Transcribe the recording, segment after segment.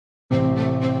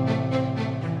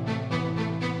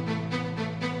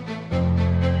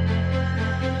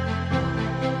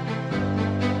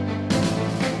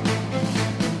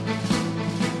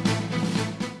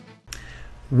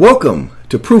Welcome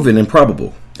to Proven and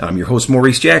Probable. I'm your host,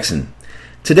 Maurice Jackson.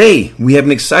 Today, we have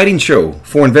an exciting show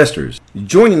for investors.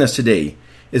 Joining us today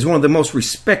is one of the most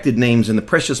respected names in the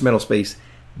precious metal space,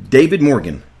 David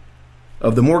Morgan,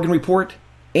 of the Morgan Report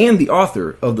and the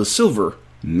author of the Silver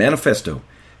Manifesto.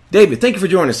 David, thank you for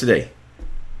joining us today.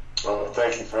 Oh,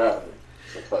 thank you for having me.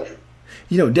 It's a pleasure.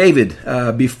 You know, David,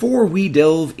 before we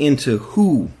delve into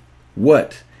who,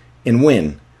 what, and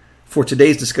when for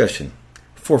today's discussion,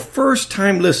 for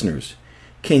first-time listeners,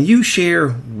 can you share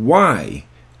why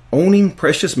owning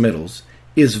precious metals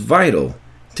is vital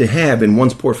to have in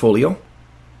one's portfolio?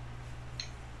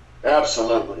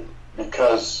 Absolutely,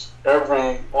 because in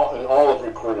all of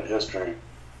recorded history,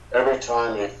 every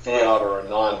time a fiat or a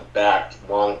non-backed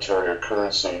monetary or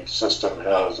currency system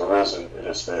has arisen, it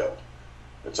has failed.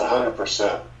 It's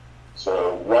 100%.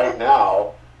 So right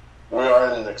now, we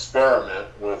are in an experiment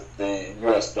with the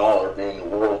US dollar being the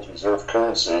world's reserve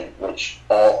currency, which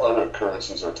all other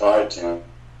currencies are tied to,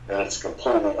 and it's a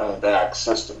completely unbacked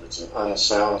system. It's an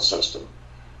unsound system.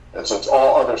 And since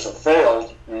all others have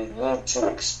failed, we need to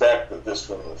expect that this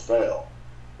one will fail.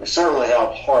 We certainly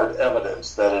have hard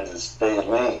evidence that it is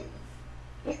failing,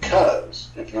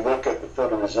 because if you look at the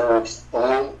Federal Reserve's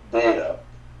own data,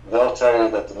 they'll tell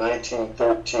you that the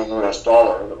 1913 US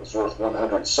dollar that was worth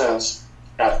 100 cents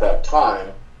at that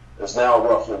time is now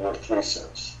roughly worth 3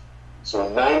 cents. So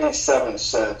 97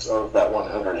 cents of that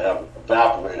 100 have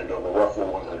evaporated over roughly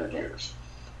 100 years.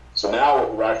 So now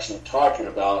what we're actually talking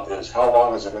about is how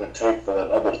long is it going to take for that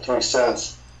other 3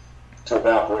 cents to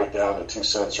evaporate down to 2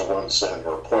 cents or 1 cent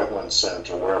or 0.1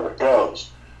 cent or wherever it goes.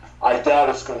 I doubt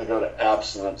it's going to go to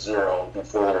absolute zero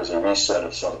before there's a reset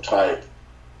of some type.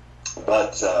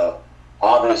 But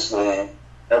obviously,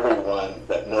 everyone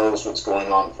that knows what's going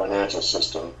on in the financial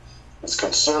system is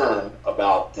concerned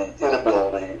about the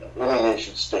inability of any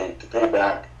nation state to pay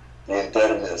back the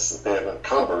indebtedness that they have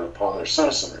encumbered upon their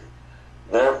citizenry.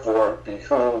 Therefore, it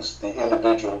behooves the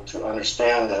individual to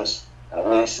understand this, at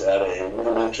least at a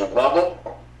rudimentary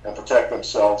level, and protect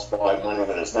themselves by money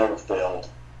that has never failed,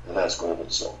 and that's gold and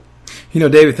silver. You know,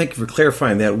 David, thank you for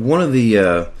clarifying that. One of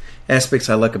the aspects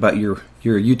I like about your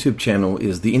YouTube channel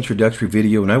is the introductory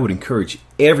video, and I would encourage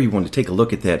everyone to take a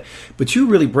look at that. But you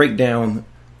really break down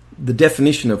the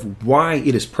definition of why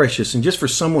it is precious. And just for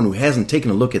someone who hasn't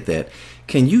taken a look at that,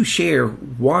 can you share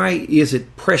why is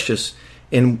it precious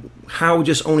and how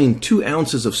just owning 2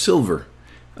 ounces of silver,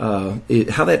 how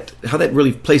that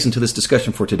really plays into this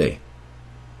discussion for today?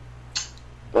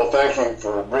 Well, thank you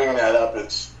for bringing that up.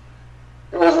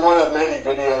 It was one of many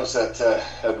videos that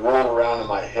had rolled around in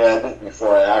my head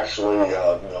before I actually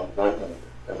went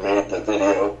and made the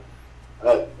video.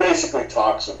 It basically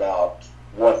talks about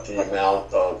what the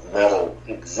amount of metal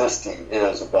existing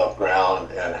is above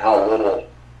ground and how little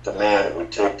demand it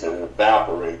would take to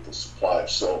evaporate the supply of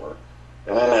silver.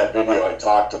 And in that video I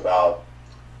talked about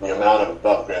the amount of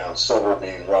above ground silver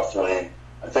being roughly,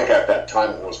 I think at that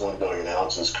time it was 1 billion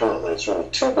ounces. Currently it's sort of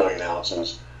 2 billion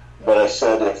ounces. But I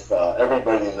said if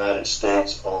everybody in the United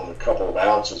States owned a couple of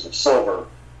ounces of silver,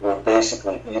 it would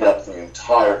basically eat up the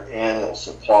entire annual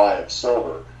supply of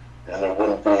silver, and there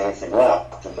wouldn't be anything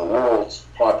left. In the world's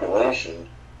population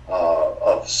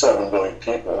of 7 billion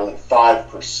people, only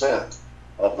 5%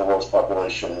 of the world's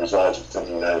population resides within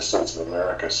the United States of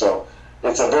America. So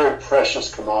it's a very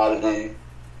precious commodity.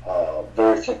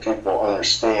 Very few people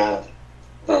understand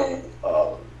the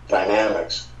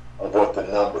dynamics of what the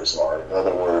numbers are. In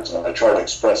other words, I try to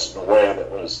express it in a way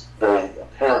that was very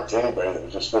apparent to anybody that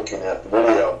was just looking at the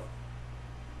video,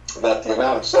 that the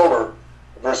amount of silver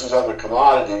versus other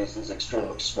commodities is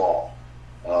extremely small.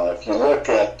 If you look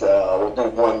at, we'll do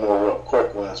one more real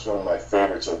quick one, it's one of my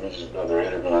favorites I've used in other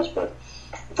interviews, but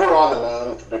if we're on the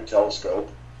moon with a big telescope,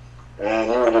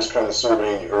 and you were just kind of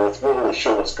surveying the Earth, we're not really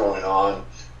sure what's going on,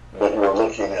 but you were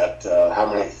looking at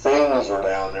how many things are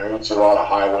down there. You'd see a lot of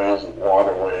highways and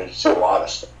waterways, you'd see a lot of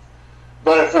stuff.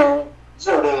 But if you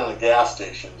zeroed in on the gas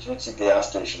stations, you'd see gas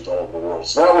stations all over the world.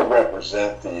 So that would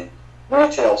represent the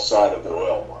retail side of the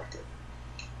oil market.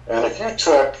 And if you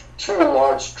took 2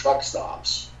 large truck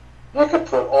stops, you could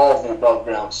put all of the above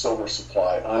ground silver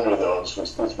supply under those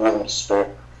with room to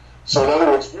spare. So in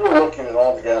other words, if you were looking at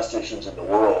all the gas stations in the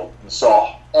world and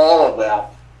saw all of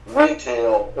that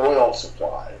retail oil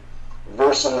supply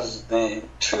versus the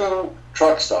 2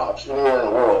 truck stops anywhere in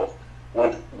the world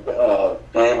would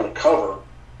be able to cover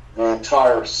the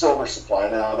entire silver supply.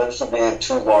 Now, this would be in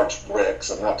 2 large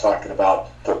bricks. I'm not talking about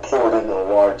they're poured into a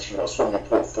large, swimming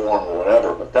pool form or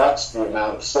whatever, but that's the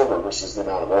amount of silver versus the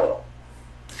amount of oil.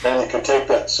 And you could take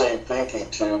that same thinking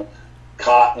to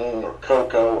cotton or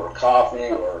cocoa or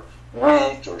coffee or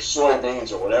wheat or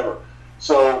soybeans or whatever.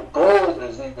 So gold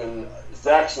it's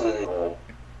actually gold.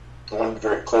 I want to be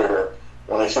very clear.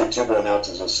 When I say 2 billion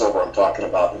ounces of silver, I'm talking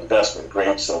about investment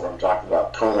grade silver. I'm talking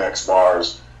about COMEX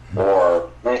bars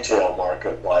or retail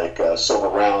market like silver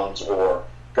rounds or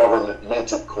government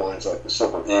minted coins like the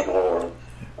Silver Eagle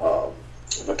or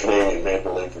the Canadian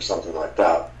Maple Leaf or something like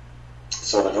that.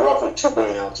 So there's roughly 2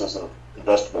 billion ounces of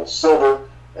investable silver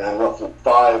and roughly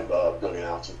 5 billion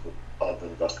ounces of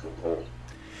investable gold.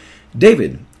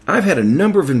 David, I've had a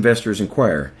number of investors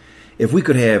inquire if we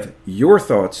could have your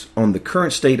thoughts on the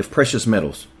current state of precious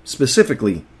metals.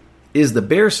 Specifically, is the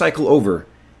bear cycle over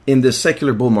in this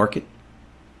secular bull market?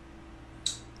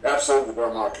 Absolutely, the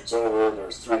bear market's over.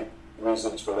 There's 3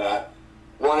 reasons for that.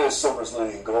 1 is silver's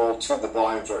leading gold. 2, the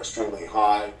volumes are extremely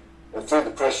high. And 3, the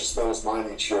precious metals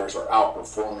mining shares are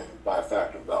outperforming by a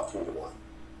factor of about 3 to 1.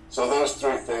 So those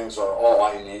 3 things are all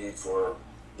I need for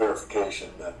verification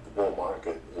that the bull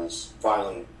market is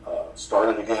finally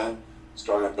started again.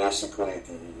 Started basically at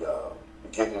the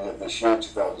beginning of this year,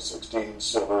 2016.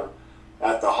 Silver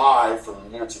at the high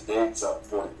from year to date, it's up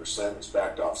 40%. It's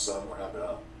backed off some. We're having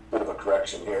a bit of a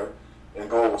correction here. And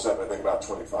gold was up, I think, about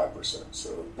 25%. So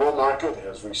the bull market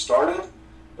has restarted.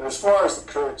 And as far as the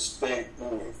current state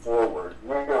moving forward,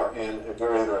 we are in a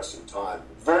very interesting time.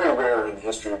 Very rare in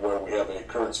history where we have a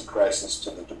currency crisis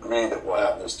to the degree that we'll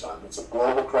have this time. It's a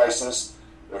global crisis.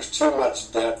 There's too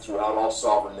much debt throughout all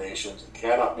sovereign nations. It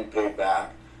cannot be paid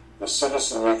back. The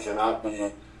citizenry cannot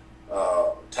be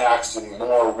taxed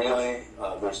anymore, really.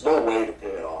 There's no way to pay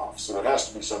it off. So there has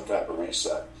to be some type of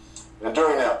reset. And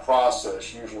during that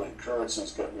process, usually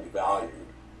currencies get revalued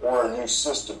or a new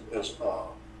system is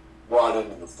brought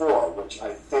into the fore, which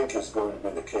I think is going to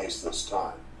be the case this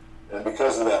time. And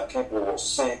because of that, people will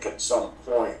seek at some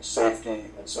point safety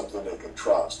and something they can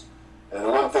trust. And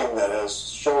one thing that has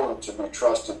shown to be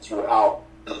trusted throughout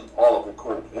all of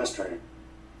recorded history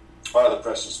are the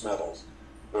precious metals.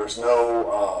 There's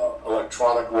no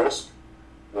electronic risk.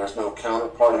 There's no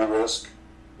counterparty risk.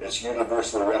 It's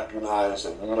universally recognized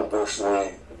and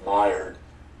universally admired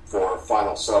for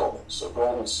final settlements. So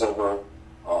gold and silver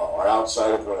are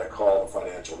outside of what I call the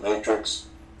financial matrix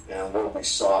and will be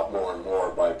sought more and more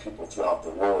by people throughout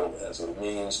the world as a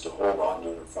means to hold on to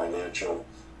their financial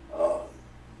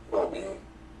well-being.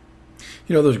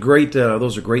 You know, those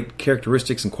are great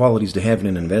characteristics and qualities to have in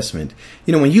an investment.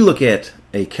 You know, when you look at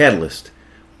a catalyst,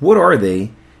 what are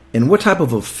they and what type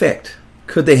of effect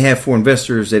could they have for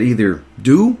investors that either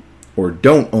do or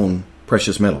don't own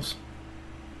precious metals?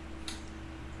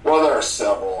 Well, there are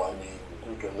several. I mean,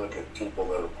 you can look at people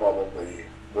that are probably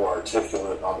more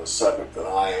articulate on the subject than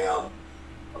I am.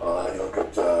 You look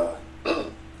at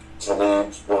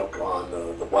Talib's book on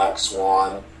the Black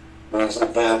Swan. These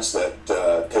events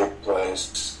that take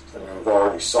place, I mean, we've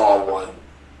already saw one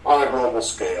on a global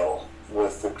scale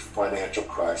with the financial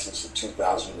crisis of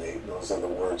 2008, and those are the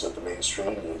words that the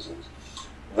mainstream uses.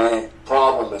 The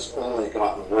problem has only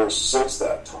gotten worse since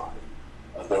that time.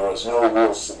 There was no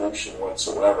real solution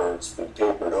whatsoever. It's been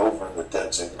papered over and the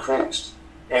debt's increased,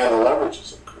 and the leverage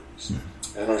has increased.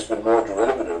 And there's been more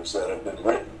derivatives that have been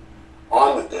written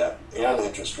on the debt and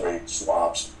interest rate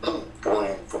swaps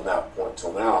going from that point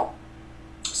till now.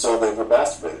 So they've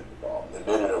exacerbated the problem.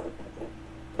 They made it a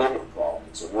bigger problem.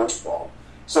 It's a worse problem.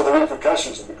 So the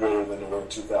repercussions will be greater than they were in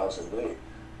 2008,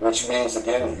 which means,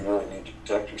 again, that you really need to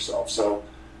protect yourself. So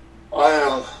I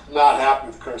am not happy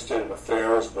with the current state of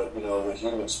affairs, but, you know, the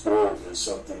human spirit is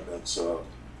something that's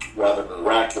rather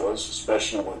miraculous,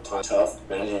 especially when times are tough.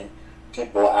 Many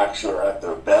people actually are at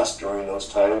their best during those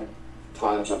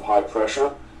times of high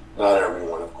pressure. Not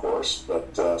everyone, of course,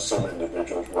 but some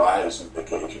individuals rise to the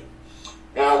occasion.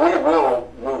 And we will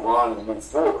move on and move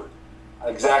forward.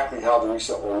 Exactly how the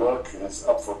reset will look is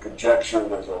up for conjecture.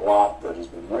 There's a lot that has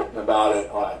been written about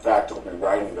it. In fact, I'll be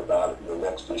writing about it in the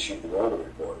next issue of the Golden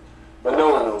Report. But no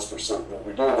one knows for certain. What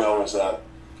we do know is that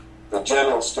the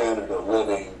general standard of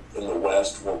living in the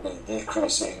West will be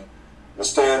decreasing. The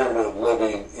standard of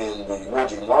living in the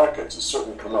emerging markets has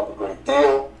certainly come up a great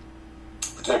deal,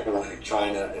 particularly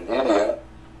China and India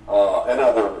and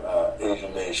other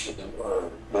Asian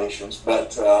nations.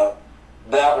 But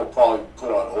that will probably be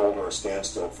put on hold or a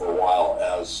standstill for a while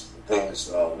as things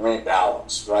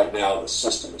rebalance. Right now, the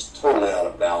system is totally out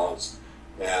of balance,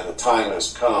 and the time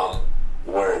has come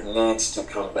where it needs to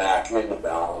come back into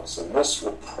balance. And this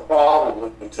will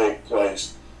probably take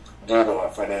place due to a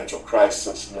financial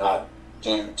crisis, not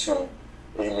due to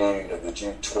a meeting of the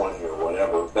G20 or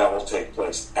whatever. That will take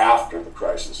place after the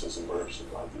crisis has emerged,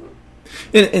 in my view.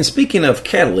 And speaking of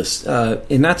catalysts,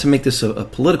 and not to make this a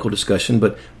political discussion,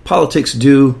 but politics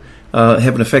do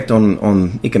have an effect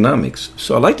on economics.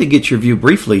 So I'd like to get your view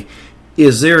briefly.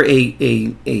 is there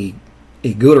a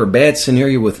good or bad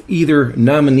scenario with either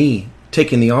nominee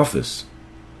taking the office?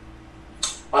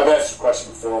 I've asked the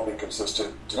question before, I'll be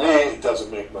consistent. To me, it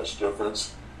doesn't make much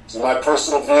difference. So my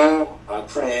personal view, I'm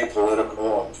pretty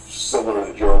apolitical. I'm similar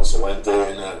to Gerald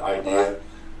Celente in that idea.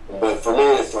 But for me,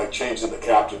 it's like changing the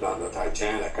captain on the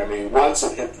Titanic. I mean, once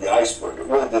it hit the iceberg, it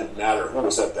really didn't matter who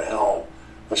was at the helm.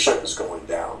 The ship was going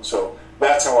down. So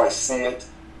that's how I see it.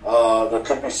 There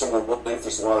could be some relief.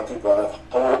 There's a lot of people that have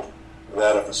hope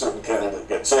that if a certain candidate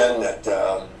gets in, that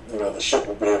the ship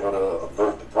will be able to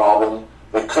avert the problem.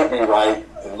 They could be right.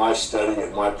 In my study,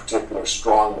 in my particular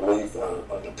strong belief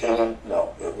and opinion,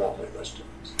 no, it won't make much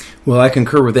difference. Well, I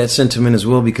concur with that sentiment as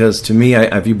well, because to me,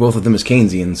 I view both of them as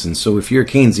Keynesians. And so if you're a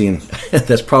Keynesian,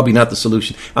 that's probably not the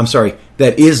solution. I'm sorry,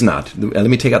 that is not. Let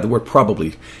me take out the word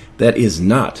probably. That is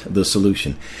not the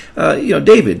solution.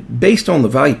 David, based on the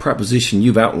value proposition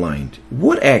you've outlined,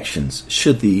 what actions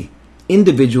should the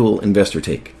individual investor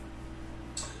take?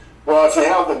 Well, if you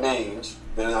have the means,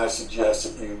 then I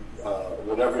suggest that you,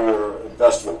 whatever your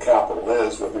investable capital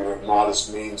is, whether you're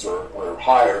modest means or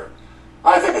higher,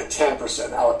 I think a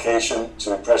 10% allocation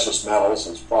to precious metals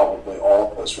is probably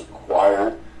all that's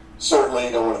required. Certainly,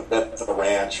 you don't want to bet the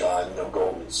ranch on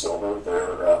gold and silver.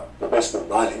 They're basically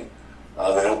money.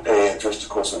 They don't pay interest. Of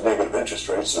course, with negative interest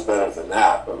rates, they're better than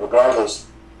that. But regardless,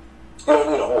 you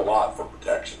don't need a whole lot for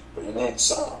protection, but you need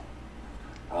some.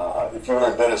 If you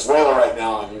were in Venezuela right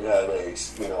now and you had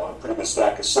a pretty good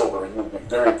stack of silver, you would be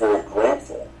very, very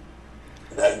grateful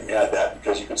that you had that,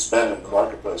 because you could spend it in the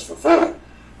marketplace for food.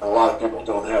 And a lot of people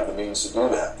don't have the means to do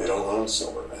that. They don't own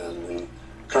silver, and the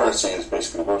currency is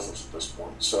basically worthless at this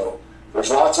point. So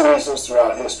there's lots of reasons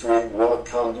throughout history. Will it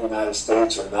come to the United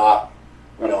States or not?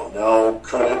 We don't know.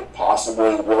 Could it?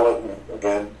 Possibly. Will it?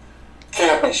 Again,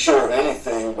 can't be sure of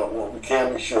anything, but what we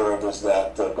can be sure of is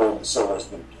that gold and silver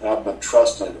have been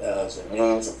trusted as a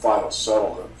means of final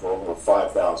settlement for over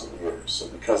 5,000 years. So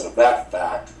because of that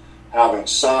fact, having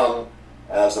some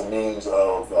as a means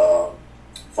of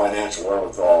financial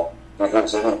wherewithal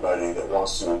behooves anybody that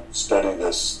wants to study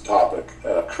this topic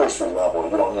at a cursory level.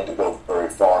 You don't need to go very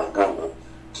far in Google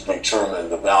to determine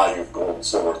the value of gold and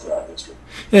silver throughout history.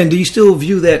 And do you still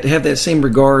view that, have that same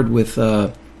regard with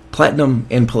platinum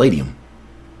and palladium?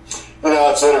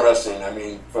 It's interesting. I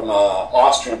mean, from an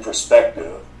Austrian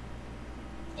perspective,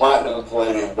 platinum and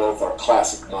palladium both are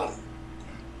classic money.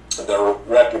 They're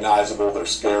recognizable, they're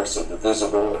scarce, they're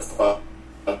divisible, they're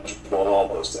fungible, and all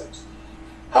those things.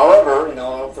 However,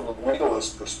 from a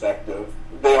realist perspective,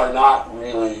 they are not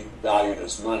really valued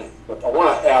as money. But I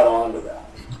want to add on to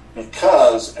that,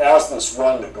 because as this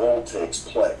run to gold takes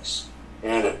place,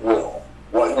 and it will,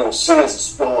 what you'll see is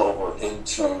a spillover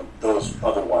into those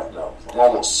other white metals. I'm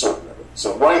almost certain of it.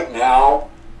 So right now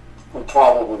would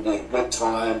probably be a good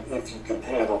time if you can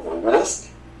handle the risk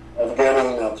of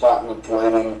getting platinum and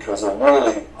palladium, because they're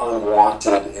really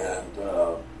unwanted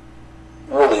and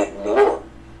really ignored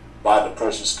by the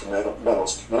precious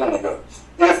metals community. But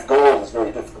if gold is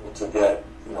very difficult to get,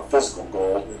 physical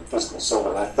gold and physical silver,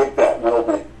 and I think that will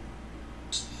be,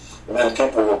 and then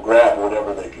people will grab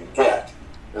whatever they can get.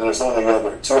 And there's only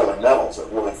two other metals that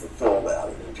really fulfill that. I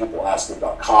mean, people asking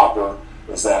about copper,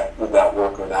 would that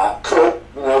work or not? Could.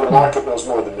 The market knows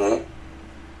more than me.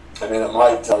 I mean, it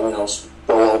might, spill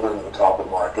over into the copper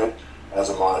market as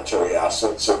a monetary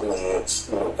asset. Certainly it's,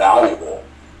 valuable.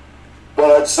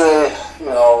 But I'd say,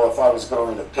 if I was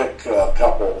going to pick a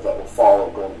couple that will follow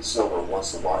gold and silver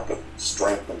once the market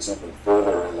strengthens even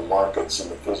further and the markets in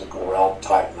the physical realm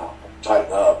tighten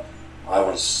up, I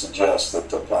would suggest that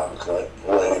the platinum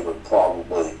palladium would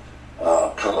probably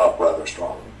come up rather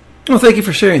strongly. Well, thank you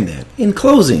for sharing that. In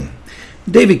closing,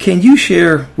 David, can you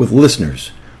share with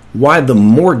listeners why the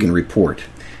Morgan Report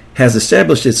has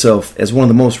established itself as one of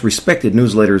the most respected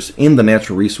newsletters in the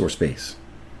natural resource space?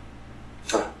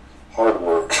 Hard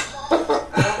work.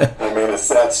 I mean, it's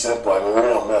that simple. I mean, we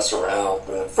don't mess around.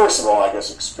 First of all, I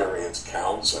guess experience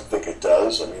counts. I think it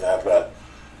does. I mean, I've got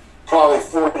probably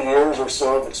 40 years or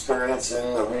so of experience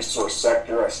in the resource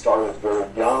sector. I started very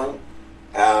young,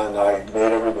 and I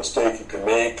made every mistake you can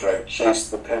make. I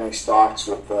chased the penny stocks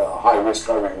with high risk,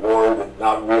 high reward, and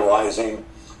not realizing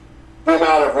the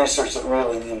amount of research that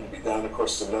really needed to be done. Of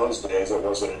course, in those days, there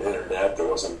wasn't an internet, there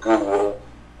wasn't Google.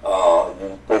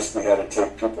 You basically had to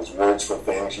take people's words for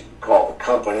things. You could call the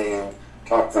company and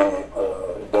talk to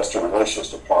the investor relations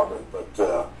department, but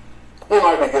they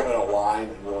might be given a line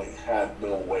and really had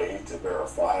no way to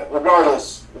verify it.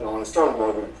 Regardless, when I started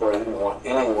Morgan Report, I didn't want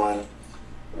anyone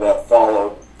that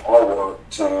followed our work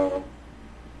to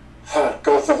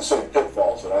go through the same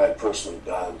pitfalls that I had personally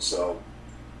done. So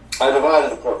I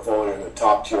divided the portfolio into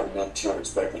top tier, mid tier, and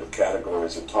speculative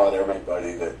categories, and taught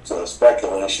everybody that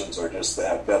speculations are just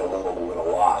that, bet a little to win a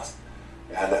lot,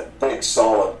 and that big,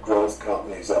 solid growth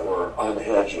companies that were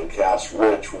unhedged and cash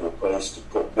rich were the place to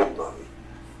put big money.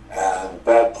 And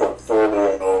that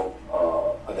portfolio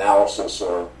analysis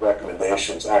or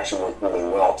recommendations actually worked really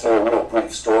well. I'll tell you a real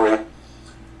brief story.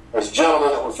 There's a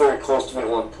gentleman that was very close to me at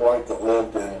one point that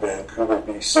lived in Vancouver,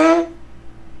 BC,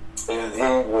 and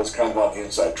he was kind of on the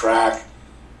inside track.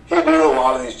 He knew a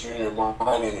lot of these junior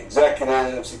mining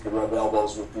executives. He could rub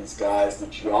elbows with these guys, the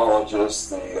geologists,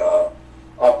 the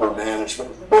upper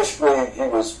management. Basically, he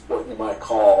was what you might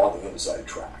call on the inside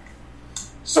track.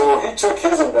 So he took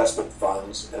his investment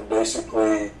funds and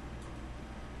basically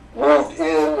moved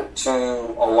into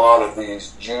a lot of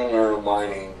these junior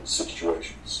mining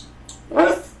situations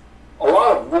with a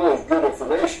lot of really good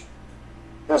information.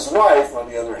 His wife, on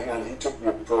the other hand, he took the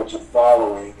approach of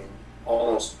following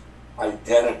almost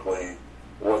identically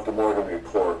what the Morgan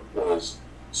Report was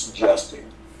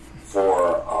suggesting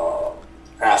for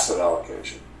asset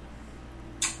allocation.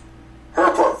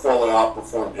 Her portfolio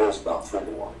outperformed his about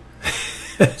 3-1.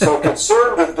 So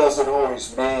conservative doesn't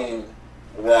always mean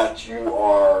that you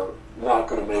are not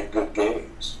going to make good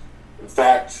gains. In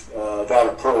fact, that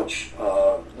approach,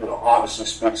 obviously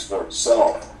speaks for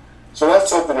itself. So that's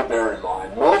something to bear in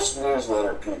mind. Most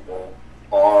newsletter people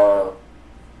are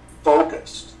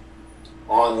focused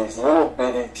on these little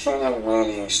bitty,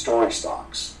 teeny-weeny story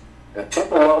stocks, and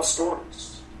people love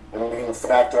stories. I mean, in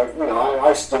fact,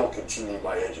 I still continue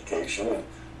my education, and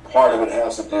part of it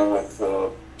has to do with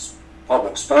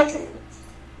public speaking.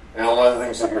 And one of the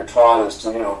things that you're taught is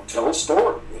to, tell a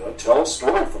story. Tell a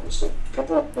story from the story.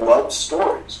 People love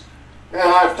stories. And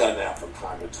I've done that from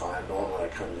time to time, knowing when I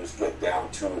kind of just get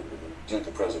down to it and do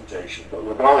the presentation. But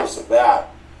regardless of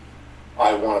that,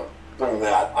 I want to bring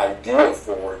that idea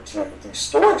forward to these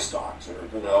story stocks.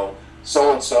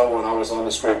 So-and-so, when I was on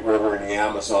the Straight River in the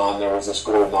Amazon, there was this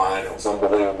gold mine. It was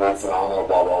unbelievable, phenomenal,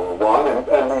 blah, blah, blah,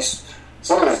 blah. And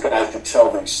some of these guys could tell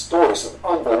these stories of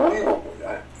unbelievably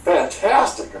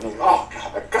fantastic. I mean, oh,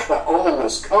 God, I've got to own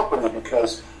this company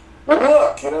because,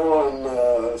 look, in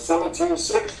the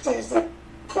 1760s, they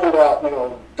pulled out,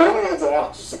 billions of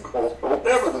ounces of gold, or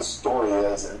whatever the story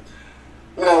is. And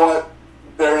you know what?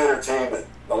 They're entertainment.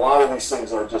 A lot of these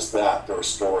things are just that. They're a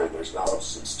story. There's no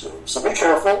substance to them. So be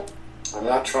careful. I'm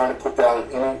not trying to put down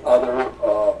any other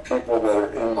people that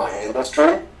are in my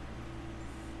industry.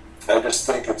 I just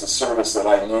think it's a service that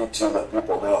I need to let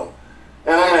people know.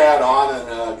 And I'm going to add on,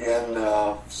 and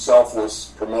again,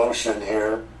 selfless promotion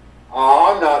here.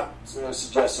 I'm not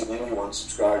suggesting anyone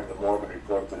subscribe to the Morgan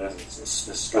Report that isn't a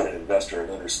sophisticated investor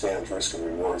and understands risk and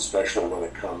reward, especially when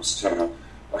it comes to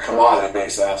a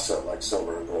commodity-based asset like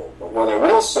silver and gold. But what I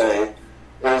will say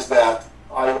is that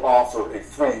I offer a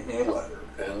free e-letter,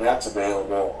 and that's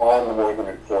available on the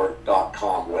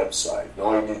MorganReport.com website. And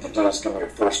all you need to do is give me your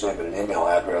first name and an email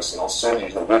address, and I'll send you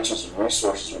the Riches and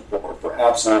Resources Report for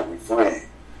absolutely free,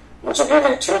 which will give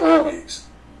you 2 movies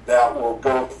that will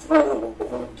go through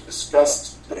what we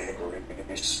discussed today,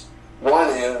 Maurice. One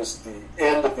is The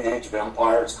End of the Age of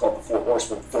Empire. It's called the Four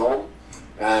Horsemen film,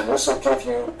 and this will give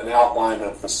you an outline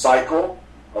of the cycle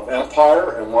of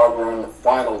empire and why we're in the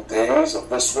final days of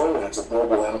this one. And it's a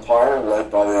global empire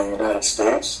led by the United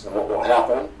States, and what will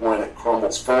happen when it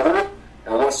crumbles further,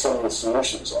 and what some of the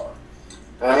solutions are.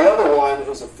 And the other one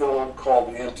is a film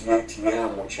called The Empty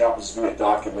ATM, which happens to be a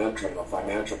documentary on the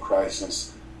financial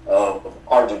crisis of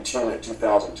Argentina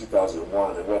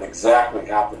 2000-2001, and what exactly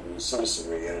happened to the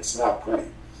citizenry, and it's not pretty.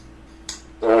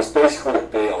 There was basically a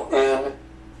bail-in.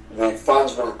 The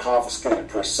funds weren't confiscated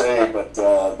per se, but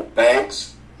the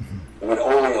banks would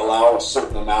only allow a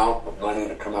certain amount of money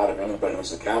to come out of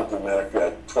anybody's account. It didn't matter if you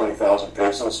had 20,000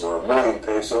 pesos or 1,000,000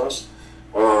 pesos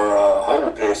or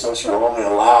 100 pesos. You were only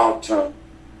allowed to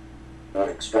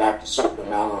extract a certain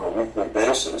amount on a weekly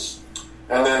basis.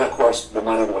 And then, of course, the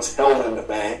money was held in the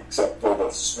bank, except for the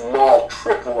small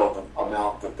trickle of the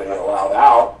amount that they allowed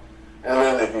out, and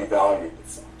then they devalued the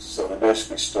funds. So they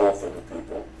basically stole from the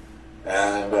people.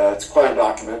 And it's quite a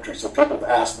documentary. So people have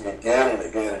asked me again and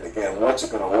again and again, what's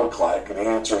it going to look like? And the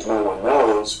answer is no one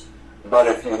knows. But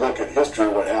if you look at history,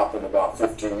 what happened about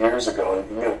 15 years ago, you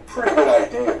can get a pretty good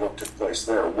idea of what took place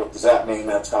there. What does that mean?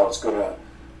 That's how it's going to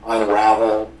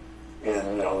unravel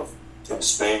in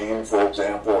Spain, for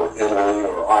example, or Italy,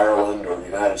 or Ireland, or the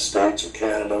United States, or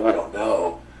Canada. We don't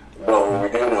know. But what we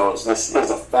do know is this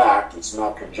is a fact. It's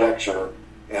not conjecture.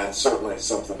 And certainly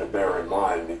something to bear in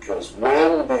mind, because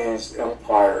when these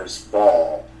empires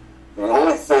fall, the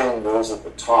only thing those at the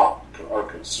top are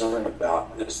concerned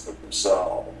about is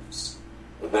themselves.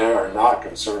 They are not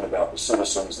concerned about the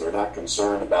citizens. They're not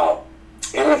concerned about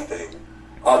anything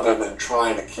other than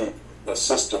trying to keep the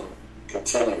system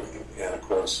continuing. And of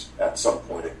course, at some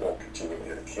point it won't continue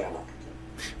and it cannot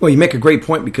continue. Well, you make a great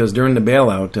point, because during the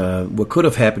bailout, what could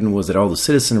have happened was that all the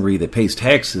citizenry that pays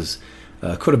taxes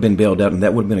could have been bailed out, and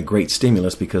that would have been a great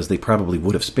stimulus because they probably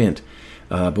would have spent.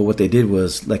 But what they did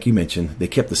was, like you mentioned, they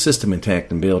kept the system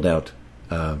intact and bailed out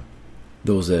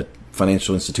those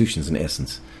financial institutions in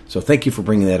essence. So thank you for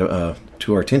bringing that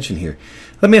to our attention here.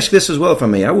 Let me ask this as well, if I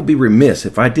may. I would be remiss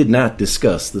if I did not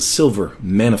discuss the Silver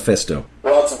Manifesto.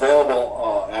 Well, it's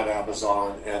available at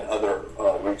Amazon and other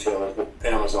retailers, but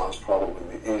Amazon is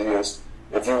probably the easiest.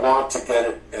 If you want to get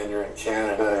it and you're in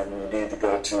Canada, you need to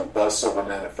go to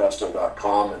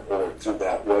thesilvermanifesto.com and order through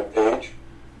that webpage.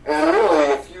 And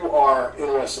really, if you are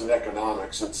interested in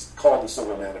economics, it's called the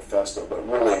Silver Manifesto, but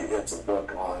really it's a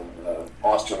book on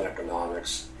Austrian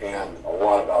economics and a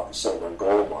lot about the silver and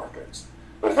gold markets.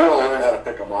 But if you want to learn how to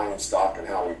pick a mining stock and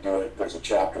how we do it, there's a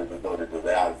chapter devoted to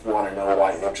that. If you want to know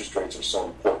why interest rates are so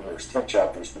important, there's 3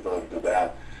 chapters devoted to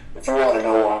that. If you want to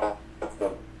know why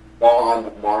the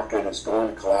bond market is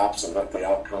going to collapse and what the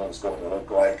outcome is going to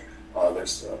look like,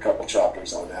 there's a couple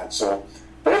chapters on that. So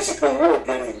basically, you are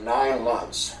getting 9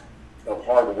 months of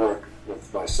hard work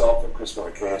with myself and Chris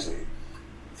Marchese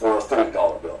for a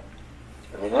 $30 bill.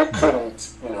 I mean, you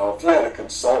couldn't, if you had to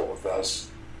consult with us,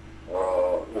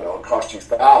 it cost you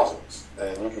thousands,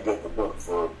 and you could get the book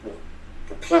for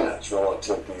peanuts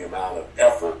relative to the amount of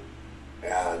effort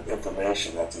and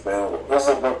information that's available. This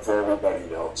is a book for everybody.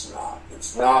 No, it's not.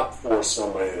 It's not for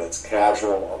somebody that's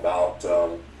casual about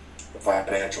the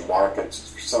financial markets.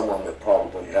 It's for someone that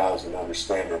probably has an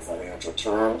understanding of financial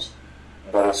terms.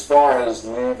 But as far as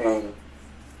leaving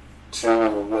to,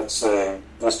 let's say,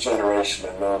 this generation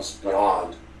and those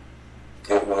beyond,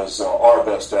 it was our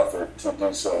best effort to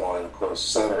do so, and of course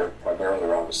centered primarily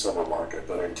around the silver market,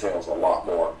 but it entails a lot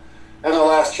more. And the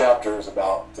last chapter is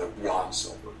about beyond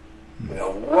silver.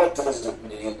 What does it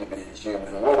mean to be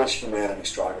human? What is humanity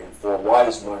striving for? Why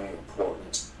is money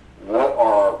important? What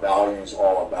are our values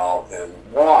all about? And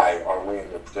why are we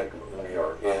in the predicament we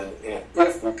are in? And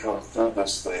if we come through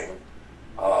this thing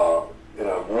in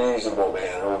a reasonable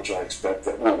manner, which I expect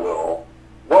that we will,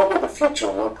 what will the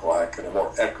future look like in a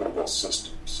more equitable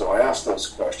system? So I ask those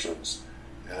questions,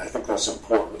 and I think that's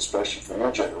important, especially for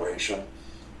your generation,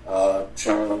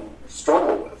 to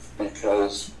struggle with,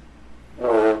 because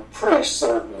we're pretty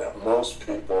certain that most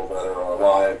people that are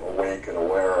alive, awake, and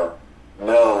aware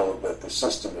know that the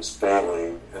system is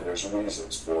failing and there's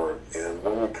reasons for it. And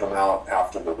when we come out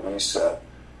after the reset,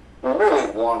 we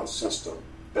really want a system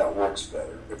that works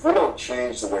better. If we don't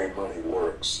change the way money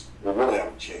works, we really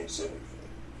haven't changed anything.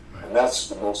 And that's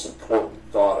the most important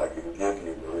thought I can give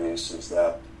you, Maurice, is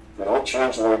that if we don't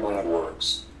change the way money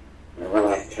works, we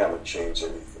really haven't changed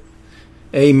anything.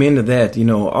 Amen to that.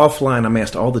 Offline, I'm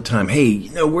asked all the time, hey,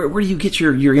 where do you get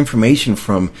your information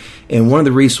from? And one of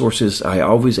the resources I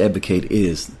always advocate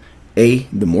is A,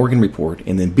 the Morgan Report,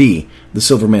 and then B, the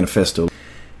Silver Manifesto.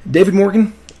 David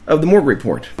Morgan of the Morgan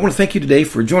Report, I want to thank you today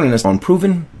for joining us on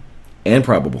Proven and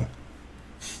Probable.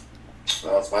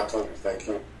 Well, it's my pleasure. Thank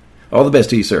you. All the best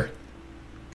to you, sir.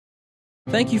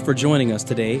 Thank you for joining us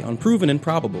today on Proven and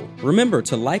Probable. Remember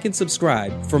to like and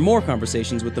subscribe for more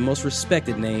conversations with the most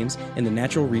respected names in the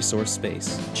natural resource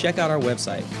space. Check out our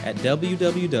website at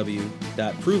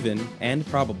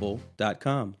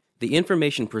www.provenandprobable.com. The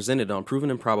information presented on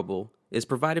Proven and Probable is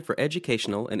provided for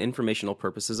educational and informational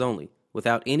purposes only,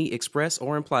 without any express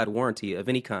or implied warranty of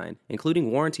any kind,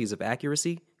 including warranties of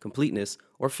accuracy, completeness,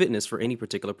 or fitness for any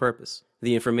particular purpose.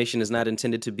 The information is not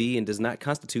intended to be and does not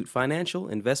constitute financial,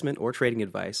 investment, or trading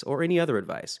advice, or any other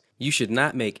advice. You should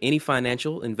not make any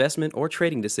financial, investment, or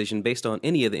trading decision based on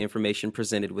any of the information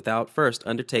presented without first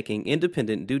undertaking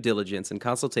independent due diligence and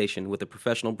consultation with a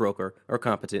professional broker or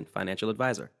competent financial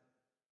advisor.